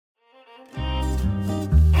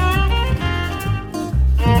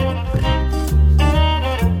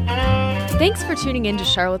Thanks for tuning in to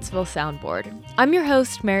Charlottesville Soundboard. I'm your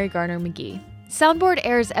host, Mary Garner McGee. Soundboard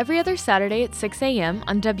airs every other Saturday at 6 a.m.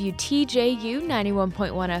 on WTJU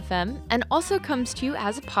 91.1 FM and also comes to you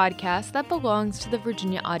as a podcast that belongs to the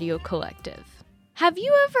Virginia Audio Collective. Have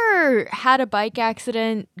you ever had a bike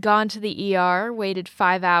accident, gone to the ER, waited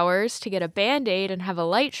 5 hours to get a Band-Aid and have a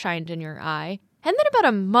light shined in your eye, and then about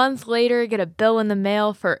a month later get a bill in the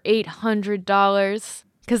mail for $800?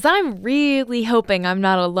 Because I'm really hoping I'm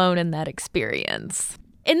not alone in that experience.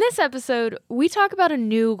 In this episode, we talk about a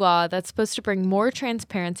new law that's supposed to bring more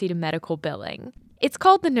transparency to medical billing. It's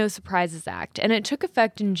called the No Surprises Act, and it took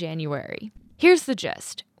effect in January. Here's the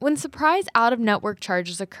gist. When surprise out-of-network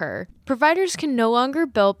charges occur, providers can no longer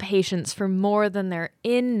bill patients for more than their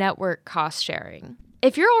in-network cost sharing.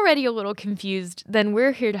 If you're already a little confused, then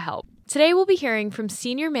we're here to help. Today we'll be hearing from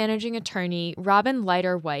Senior Managing Attorney Robin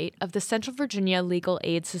Leiter-White of the Central Virginia Legal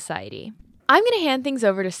Aid Society. I'm going to hand things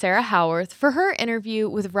over to Sarah Howarth for her interview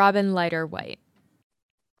with Robin Leiter-White.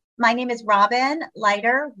 My name is Robin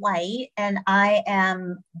Leiter-White, and I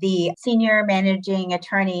am the Senior Managing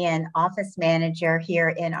Attorney and Office Manager here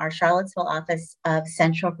in our Charlottesville office of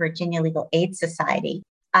Central Virginia Legal Aid Society.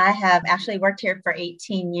 I have actually worked here for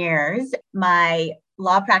 18 years. My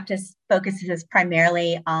law practice focuses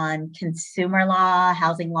primarily on consumer law,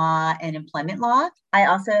 housing law, and employment law. I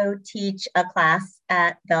also teach a class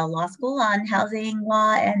at the law school on housing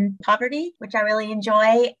law and poverty, which I really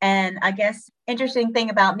enjoy. And I guess interesting thing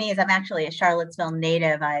about me is I'm actually a Charlottesville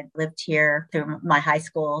native. I lived here through my high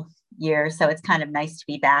school years, so it's kind of nice to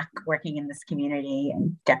be back working in this community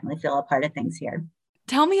and definitely feel a part of things here.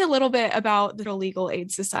 Tell me a little bit about the Legal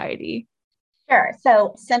Aid Society. Sure.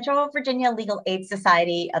 So Central Virginia Legal Aid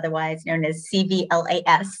Society, otherwise known as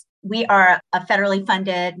CVLAS, we are a federally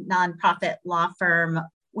funded nonprofit law firm.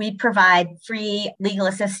 We provide free legal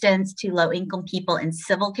assistance to low-income people in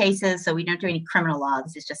civil cases. So we don't do any criminal law.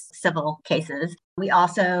 This is just civil cases. We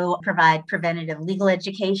also provide preventative legal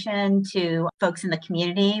education to folks in the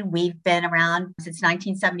community. We've been around since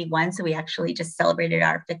 1971, so we actually just celebrated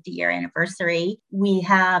our 50-year anniversary. We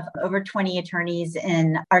have over 20 attorneys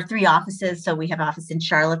in our 3 offices. So we have an office in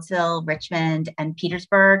Charlottesville, Richmond, and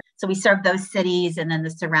Petersburg. So we serve those cities and then the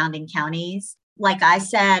surrounding counties. Like I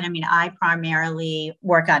said, I primarily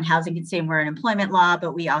work on housing, consumer, and employment law,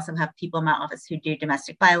 but we also have people in my office who do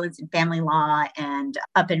domestic violence and family law. And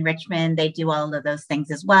up in Richmond, they do all of those things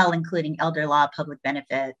as well, including elder law, public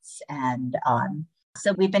benefits, and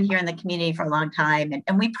so we've been here in the community for a long time,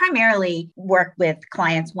 and we primarily work with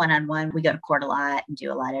clients one-on-one. We go to court a lot and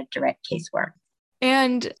do a lot of direct casework.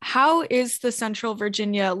 And how is the Central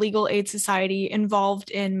Virginia Legal Aid Society involved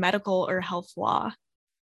in medical or health law?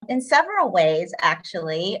 In several ways,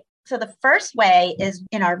 actually. So the first way is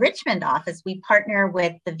in our Richmond office, we partner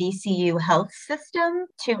with the VCU health system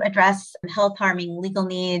to address health harming legal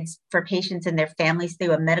needs for patients and their families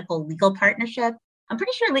through a medical legal partnership. I'm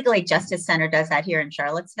pretty sure Legal Aid Justice Center does that here in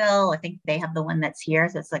Charlottesville. I think they have the one that's here,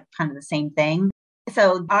 so it's like kind of the same thing.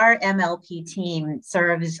 So our MLP team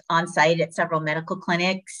serves on site at several medical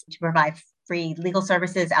clinics to provide free legal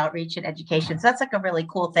services, outreach, and education. So that's like a really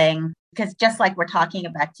cool thing, because just like we're talking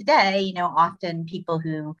about today, often people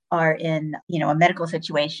who are in, a medical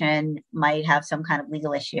situation might have some kind of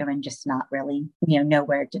legal issue and just not really, know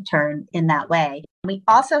where to turn in that way. We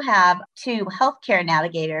also have 2 healthcare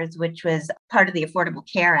navigators, which was part of the Affordable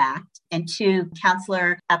Care Act, and 2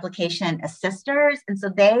 counselor application assisters. And so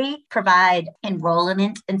they provide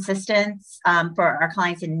enrollment assistance for our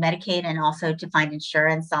clients in Medicaid and also to find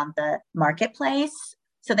insurance on the marketplace.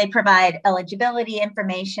 So they provide eligibility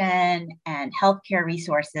information and healthcare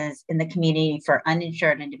resources in the community for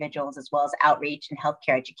uninsured individuals, as well as outreach and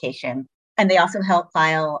healthcare education. And they also help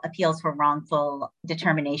file appeals for wrongful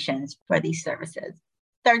determinations for these services.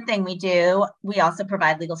 Third thing we do, we also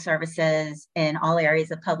provide legal services in all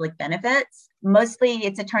areas of public benefits. Mostly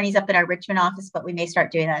it's attorneys up at our Richmond office, but we may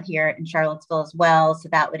start doing that here in Charlottesville as well. So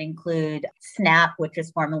that would include SNAP, which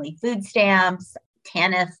was formerly food stamps,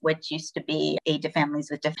 TANF, which used to be aid to families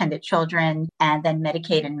with dependent children, and then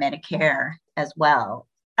Medicaid and Medicare as well.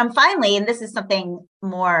 And finally, and this is something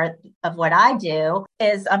more of what I do,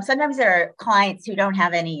 is sometimes there are clients who don't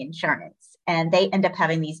have any insurance, and they end up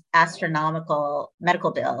having these astronomical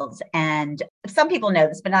medical bills. And some people know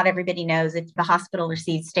this, but not everybody knows. If the hospital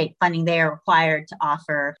receives state funding, they are required to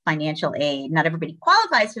offer financial aid. Not everybody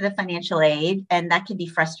qualifies for the financial aid, and that can be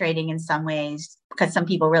frustrating in some ways, because some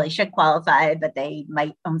people really should qualify, but they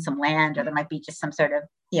might own some land, or there might be just some sort of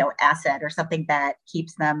asset or something that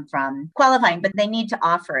keeps them from qualifying, but they need to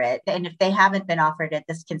offer it. And if they haven't been offered it,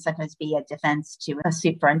 this can sometimes be a defense to a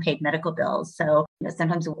suit for unpaid medical bills. So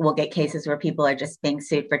sometimes we'll get cases where people are just being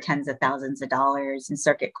sued for tens of thousands of dollars in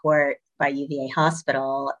circuit court by UVA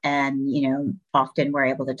hospital. And, often we're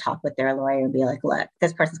able to talk with their lawyer and be like, look,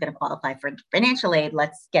 this person's going to qualify for financial aid.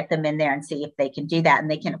 Let's get them in there and see if they can do that. And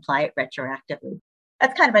they can apply it retroactively.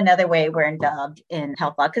 That's kind of another way we're involved in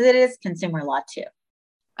health law because it is consumer law too.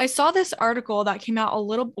 I saw this article that came out a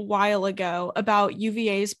little while ago about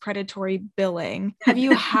UVA's predatory billing. Have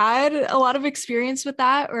you had a lot of experience with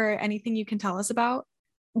that or anything you can tell us about?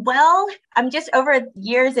 Well, I'm just over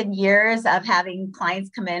years and years of having clients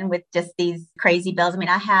come in with just these crazy bills. I mean,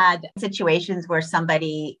 I had situations where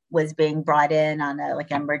somebody was being brought in on an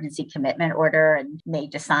emergency commitment order and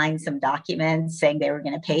made to sign some documents saying they were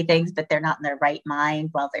going to pay things, but they're not in their right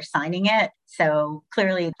mind while they're signing it. So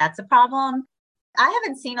clearly that's a problem. I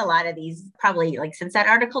haven't seen a lot of these probably since that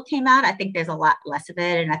article came out. I think there's a lot less of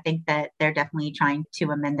it. And I think that they're definitely trying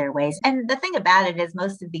to amend their ways. And the thing about it is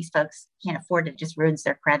most of these folks can't afford it, just ruins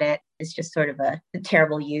their credit. It's just sort of a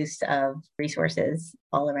terrible use of resources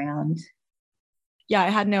all around. Yeah, I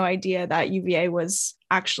had no idea that UVA was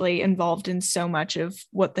actually involved in so much of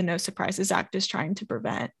what the No Surprises Act is trying to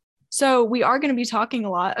prevent. So we are going to be talking a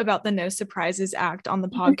lot about the No Surprises Act on the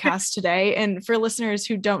podcast today. And for listeners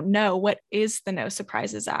who don't know, what is the No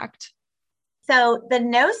Surprises Act? So the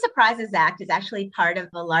No Surprises Act is actually part of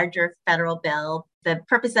a larger federal bill. The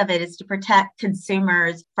purpose of it is to protect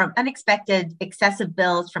consumers from unexpected excessive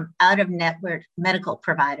bills from out-of-network medical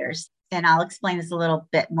providers. And I'll explain this a little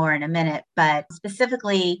bit more in a minute, but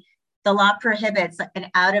specifically, the law prohibits an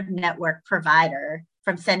out-of-network provider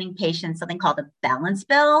from sending patients something called a balance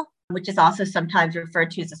bill, which is also sometimes referred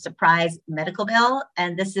to as a surprise medical bill.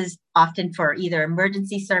 And this is often for either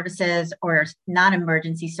emergency services or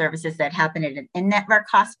non-emergency services that happen at an in-network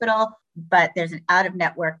hospital, but there's an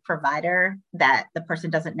out-of-network provider that the person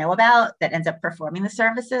doesn't know about that ends up performing the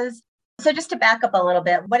services. So just to back up a little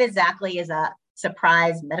bit, what exactly is a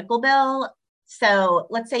surprise medical bill? So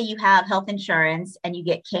let's say you have health insurance and you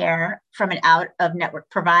get care from an out-of-network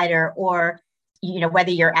provider, or whether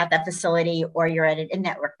you're at that facility or you're at an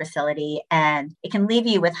in-network facility, and it can leave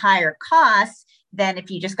you with higher costs than if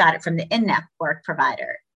you just got it from the in-network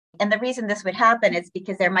provider. And the reason this would happen is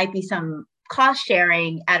because there might be some cost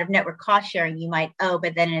sharing, out-of-network cost sharing you might owe,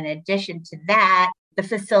 but then in addition to that, the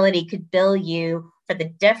facility could bill you for the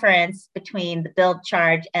difference between the billed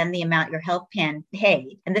charge and the amount your health plan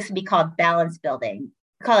paid. And this would be called balance billing.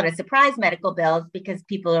 Call it a surprise medical bill because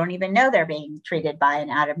people don't even know they're being treated by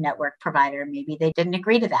an out-of-network provider. Maybe they didn't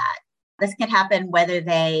agree to that. This can happen whether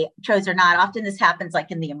they chose or not. Often this happens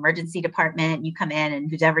in the emergency department. You come in and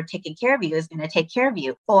who's ever taking care of you is going to take care of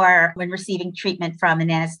you. Or when receiving treatment from an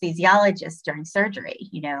anesthesiologist during surgery,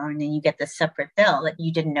 and then you get this separate bill that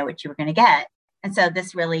you didn't know what you were going to get. And so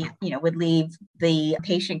this really, would leave the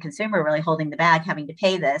patient consumer really holding the bag, having to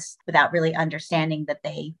pay this without really understanding that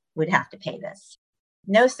they would have to pay this.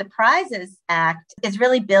 No Surprises Act is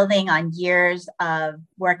really building on years of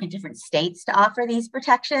work in different states to offer these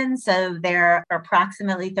protections. So there are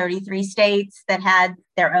approximately 33 states that had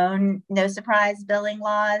their own no surprise billing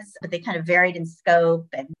laws, but they kind of varied in scope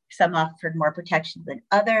and some offered more protection than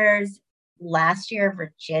others. Last year,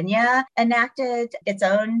 Virginia enacted its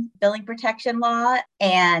own billing protection law,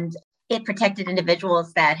 and it protected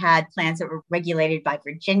individuals that had plans that were regulated by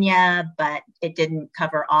Virginia, but it didn't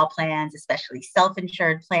cover all plans, especially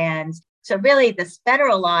self-insured plans. So really, this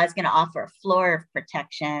federal law is going to offer a floor of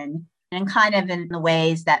protection and kind of in the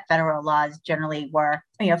ways that federal laws generally work.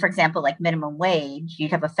 For example, like minimum wage,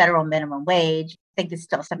 you'd have a federal minimum wage. I think it's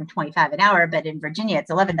still $7.25 an hour, but in Virginia,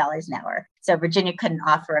 it's $11 an hour. So Virginia couldn't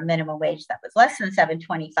offer a minimum wage that was less than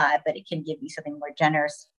 $7.25, but it can give you something more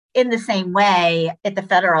generous. In the same way, if the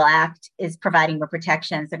federal act is providing more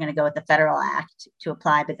protections, they're going to go with the federal act to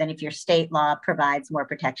apply. But then if your state law provides more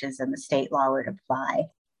protections, then the state law would apply.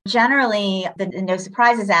 Generally, the No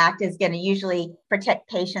Surprises Act is going to usually protect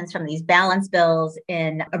patients from these balance bills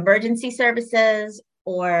in emergency services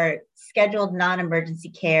or scheduled non-emergency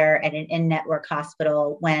care at an in-network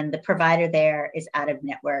hospital when the provider there is out of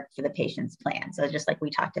network for the patient's plan. So just like we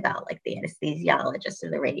talked about, like the anesthesiologist or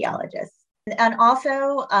the radiologist. And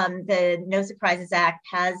also, the No Surprises Act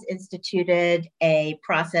has instituted a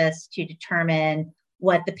process to determine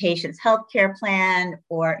what the patient's healthcare plan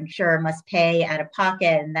or insurer must pay out of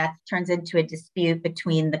pocket. And that turns into a dispute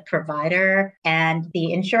between the provider and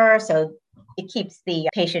the insurer. So it keeps the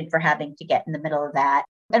patient from having to get in the middle of that.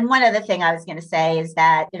 And one other thing I was going to say is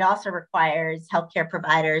that it also requires healthcare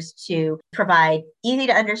providers to provide easy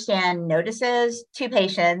to understand notices to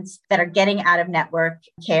patients that are getting out of network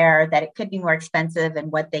care, that it could be more expensive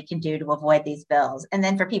and what they can do to avoid these bills. And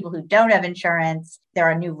then for people who don't have insurance, there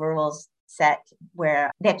are new rules set where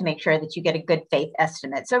they have to make sure that you get a good faith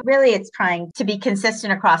estimate. So really it's trying to be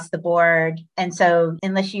consistent across the board. And so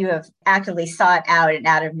unless you have actively sought out an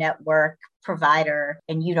out of network provider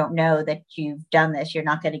and you don't know that you've done this, you're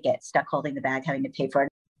not going to get stuck holding the bag having to pay for it.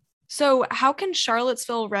 So how can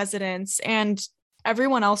Charlottesville residents and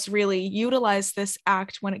everyone else really utilize this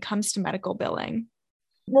act when it comes to medical billing?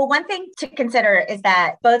 Well, one thing to consider is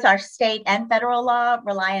that both our state and federal law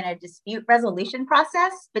rely on a dispute resolution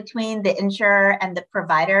process between the insurer and the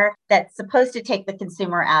provider that's supposed to take the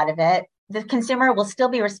consumer out of it. The consumer will still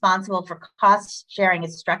be responsible for cost sharing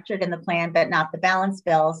is structured in the plan, but not the balance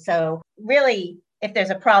bill. So really, if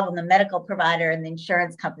there's a problem, the medical provider and the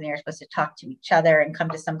insurance company are supposed to talk to each other and come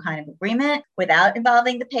to some kind of agreement without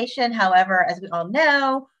involving the patient. However, as we all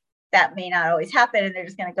know, that may not always happen, and they're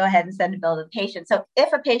just going to go ahead and send a bill to the patient. So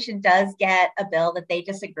if a patient does get a bill that they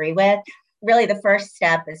disagree with, really the first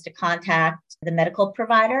step is to contact the medical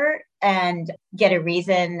provider and get a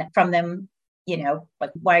reason from them,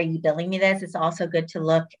 like, why are you billing me this? It's also good to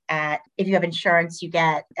look at, if you have insurance, you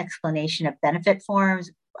get explanation of benefit forms,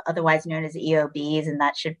 otherwise known as EOBs, and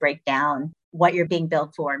that should break down what you're being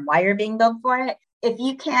billed for and why you're being billed for it. If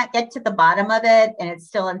you can't get to the bottom of it and it's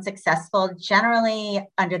still unsuccessful, generally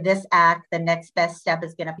under this act, the next best step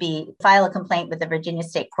is going to be file a complaint with the Virginia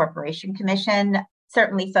State Corporation Commission.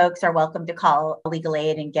 Certainly folks are welcome to call legal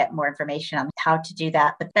aid and get more information on how to do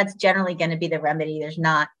that, but that's generally going to be the remedy. There's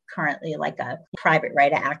not currently like a private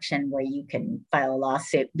right of action where you can file a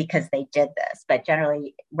lawsuit because they did this. But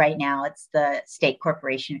generally right now it's the State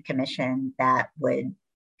Corporation Commission that would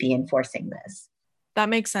be enforcing this. That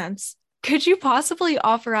makes sense. Could you possibly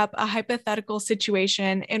offer up a hypothetical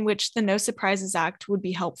situation in which the No Surprises Act would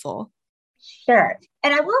be helpful? Sure.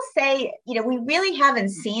 And I will say, we really haven't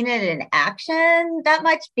seen it in action that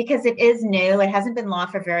much because it is new. It hasn't been law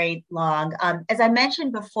for very long. As I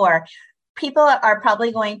mentioned before, people are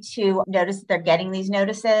probably going to notice that they're getting these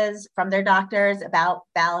notices from their doctors about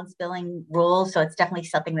balance billing rules. So it's definitely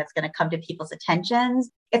something that's going to come to people's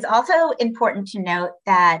attentions. It's also important to note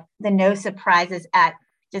that the No Surprises Act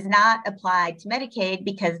does not apply to Medicaid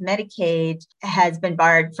because Medicaid has been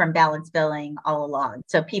barred from balance billing all along.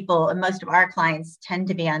 So people, and most of our clients tend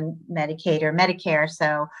to be on Medicaid or Medicare.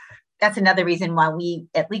 So that's another reason why we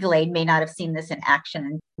at Legal Aid may not have seen this in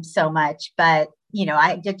action so much. But,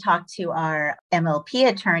 I did talk to our MLP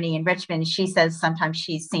attorney in Richmond. She says sometimes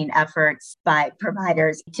she's seen efforts by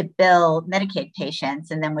providers to bill Medicaid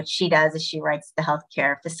patients. And then what she does is she writes the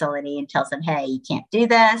healthcare facility and tells them, hey, you can't do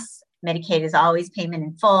this. Medicaid is always payment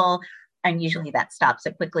in full, and usually that stops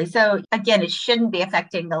it quickly. So again, it shouldn't be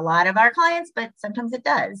affecting a lot of our clients, but sometimes it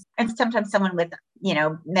does. And sometimes someone with,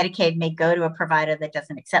 Medicaid may go to a provider that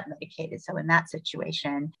doesn't accept Medicaid. So in that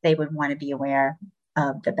situation, they would want to be aware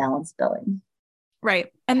of the balance billing.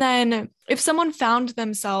 Right. And then if someone found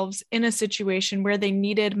themselves in a situation where they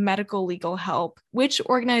needed medical legal help, which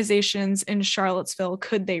organizations in Charlottesville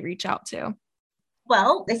could they reach out to?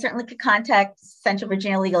 Well, they certainly could contact Central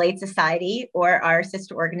Virginia Legal Aid Society or our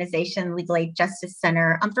sister organization, Legal Aid Justice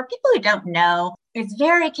Center. For people who don't know, it's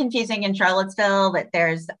very confusing in Charlottesville that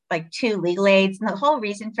there's like two legal aids. And the whole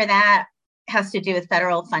reason for that has to do with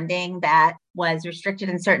federal funding that was restricted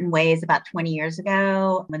in certain ways about 20 years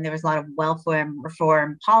ago when there was a lot of welfare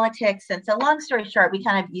reform politics. And so long story short, we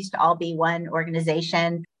kind of used to all be one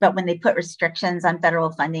organization. But when they put restrictions on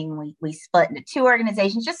federal funding, we split into two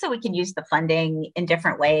organizations just so we can use the funding in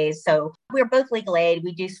different ways. So we're both legal aid.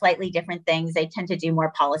 We do slightly different things. They tend to do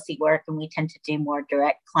more policy work and we tend to do more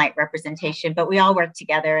direct client representation. But we all work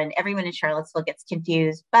together and everyone in Charlottesville gets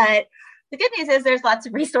confused. But the good news is there's lots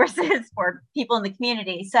of resources for people in the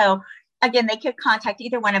community. So again, they could contact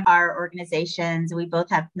either one of our organizations. We both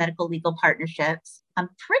have medical legal partnerships. I'm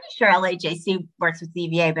pretty sure LAJC works with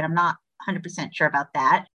CVA, but I'm not 100% sure about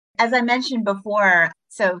that. As I mentioned before,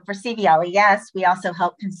 so for CVLES, we also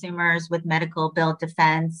help consumers with medical bill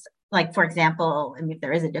defense. Like, for example, if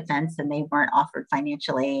there is a defense and they weren't offered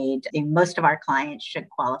financial aid, most of our clients should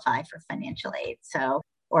qualify for financial aid. So,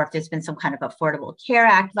 or if there's been some kind of Affordable Care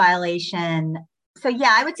Act violation. So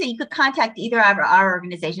yeah, I would say you could contact either of our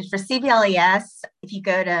organizations. For CVLES, if you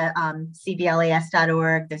go to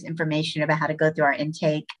cvles.org, there's information about how to go through our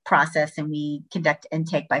intake process, and we conduct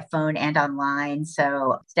intake by phone and online.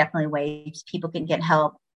 So it's definitely ways people can get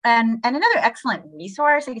help. And another excellent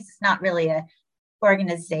resource, I guess it's not really a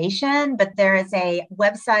organization, but there is a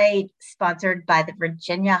website sponsored by the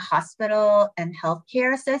Virginia Hospital and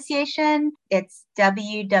Healthcare Association. It's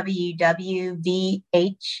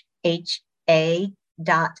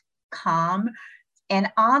www.vhha.com. And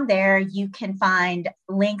on there, you can find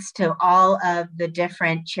links to all of the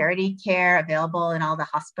different charity care available in all the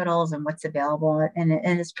hospitals and what's available. And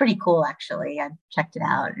it's pretty cool, actually. I checked it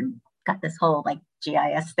out and got this whole like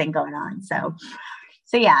GIS thing going on. So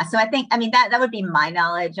yeah, so I think, that would be my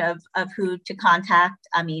knowledge of who to contact.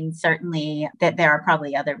 Certainly that there are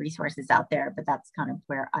probably other resources out there, but that's kind of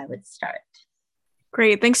where I would start.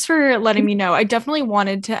 Great. Thanks for letting me know. I definitely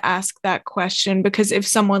wanted to ask that question because if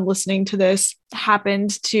someone listening to this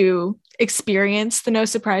happened to experience the No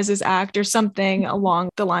Surprises Act or something along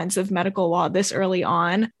the lines of medical law this early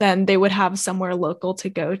on, then they would have somewhere local to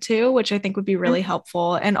go to, which I think would be really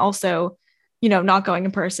helpful. And also, not going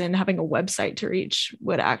in person, having a website to reach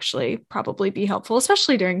would actually probably be helpful,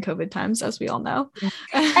 especially during COVID times, as we all know.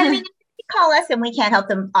 And call us and we can't help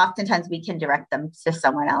them. Oftentimes we can direct them to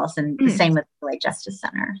someone else, and the same with the Late Justice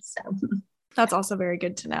Center. So that's also very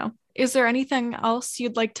good to know. Is there anything else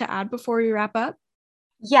you'd like to add before we wrap up?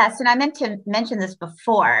 Yes, and I meant to mention this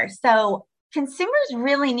before. So consumers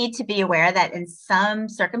really need to be aware that in some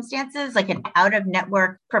circumstances, like an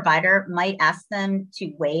out-of-network provider might ask them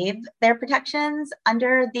to waive their protections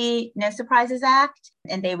under the No Surprises Act,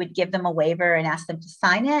 and they would give them a waiver and ask them to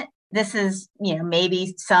sign it. This is,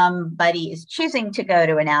 maybe somebody is choosing to go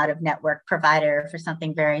to an out-of-network provider for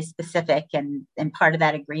something very specific. And part of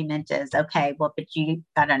that agreement is, okay, well, but you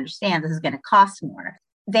got to understand this is going to cost more.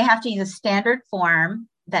 They have to use a standard form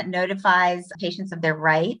that notifies patients of their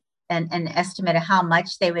right and an estimate of how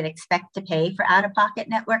much they would expect to pay for out-of-pocket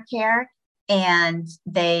network care. And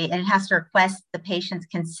it has to request the patient's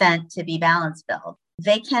consent to be balance billed.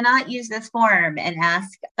 They cannot use this form and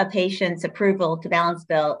ask a patient's approval to balance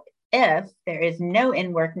bill if there is no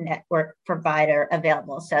in-network network provider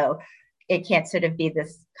available. So it can't sort of be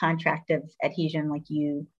this contract of adhesion, like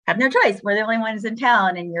you have no choice. We're the only ones in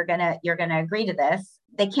town and you're gonna agree to this.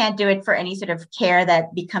 They can't do it for any sort of care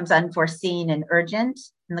that becomes unforeseen and urgent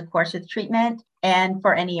in the course of treatment, and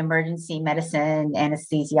for any emergency medicine,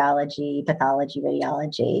 anesthesiology, pathology,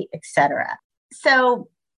 radiology, etc. So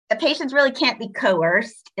the patients really can't be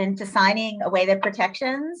coerced into signing away their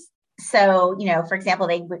protections. So, for example,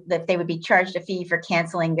 they would be charged a fee for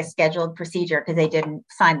canceling a scheduled procedure because they didn't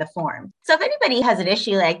sign the form. So if anybody has an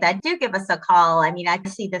issue like that, do give us a call. I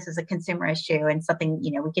see this as a consumer issue and something,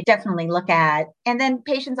 we could definitely look at. And then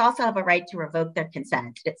patients also have a right to revoke their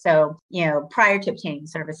consent. So, prior to obtaining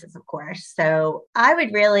services, of course. So I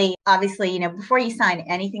would really, obviously, before you sign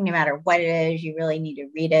anything, no matter what it is, you really need to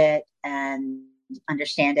read it and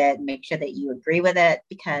understand it and make sure that you agree with it,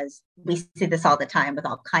 because we see this all the time with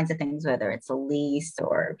all kinds of things, whether it's a lease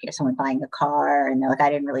or someone buying a car and they're like, I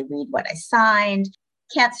didn't really read what I signed.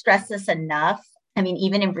 Can't stress this enough.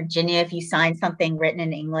 Even in Virginia, if you sign something written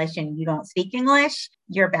in English and you don't speak English,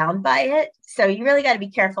 you're bound by it. So you really got to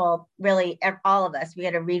be careful, really, all of us. We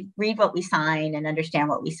got to read what we sign and understand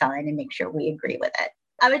what we sign and make sure we agree with it.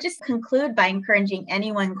 I would just conclude by encouraging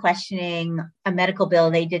anyone questioning a medical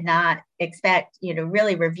bill they did not expect,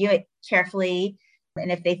 really review it carefully.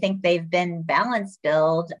 And if they think they've been balance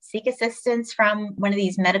billed, seek assistance from one of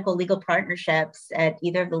these medical legal partnerships at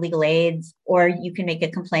either of the legal aids, or you can make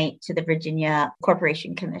a complaint to the Virginia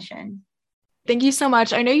Corporation Commission. Thank you so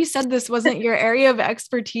much. I know you said this wasn't your area of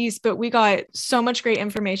expertise, but we got so much great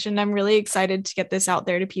information. I'm really excited to get this out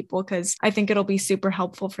there to people because I think it'll be super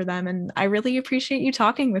helpful for them. And I really appreciate you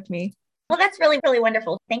talking with me. Well, that's really, really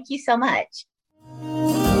wonderful. Thank you so much.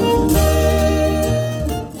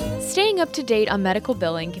 Staying up to date on medical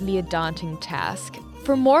billing can be a daunting task.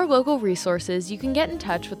 For more local resources, you can get in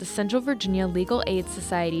touch with the Central Virginia Legal Aid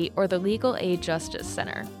Society or the Legal Aid Justice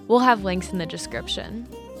Center. We'll have links in the description.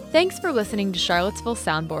 Thanks for listening to Charlottesville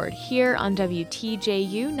Soundboard here on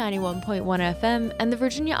WTJU 91.1 FM and the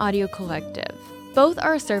Virginia Audio Collective. Both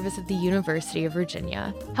are a service of the University of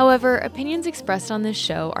Virginia. However, opinions expressed on this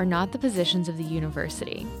show are not the positions of the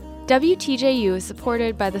university. WTJU is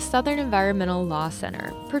supported by the Southern Environmental Law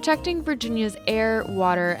Center, protecting Virginia's air,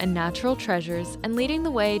 water, and natural treasures and leading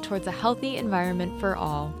the way towards a healthy environment for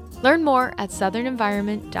all. Learn more at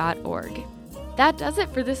southernenvironment.org. That does it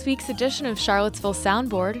for this week's edition of Charlottesville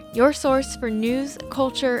Soundboard, your source for news,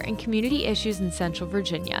 culture, and community issues in Central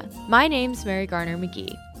Virginia. My name's Mary Garner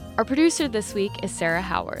McGee. Our producer this week is Sarah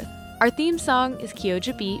Howarth. Our theme song is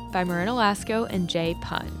Kyoja Beat by Marina Lasco and Jay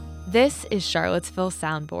Pun. This is Charlottesville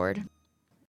Soundboard.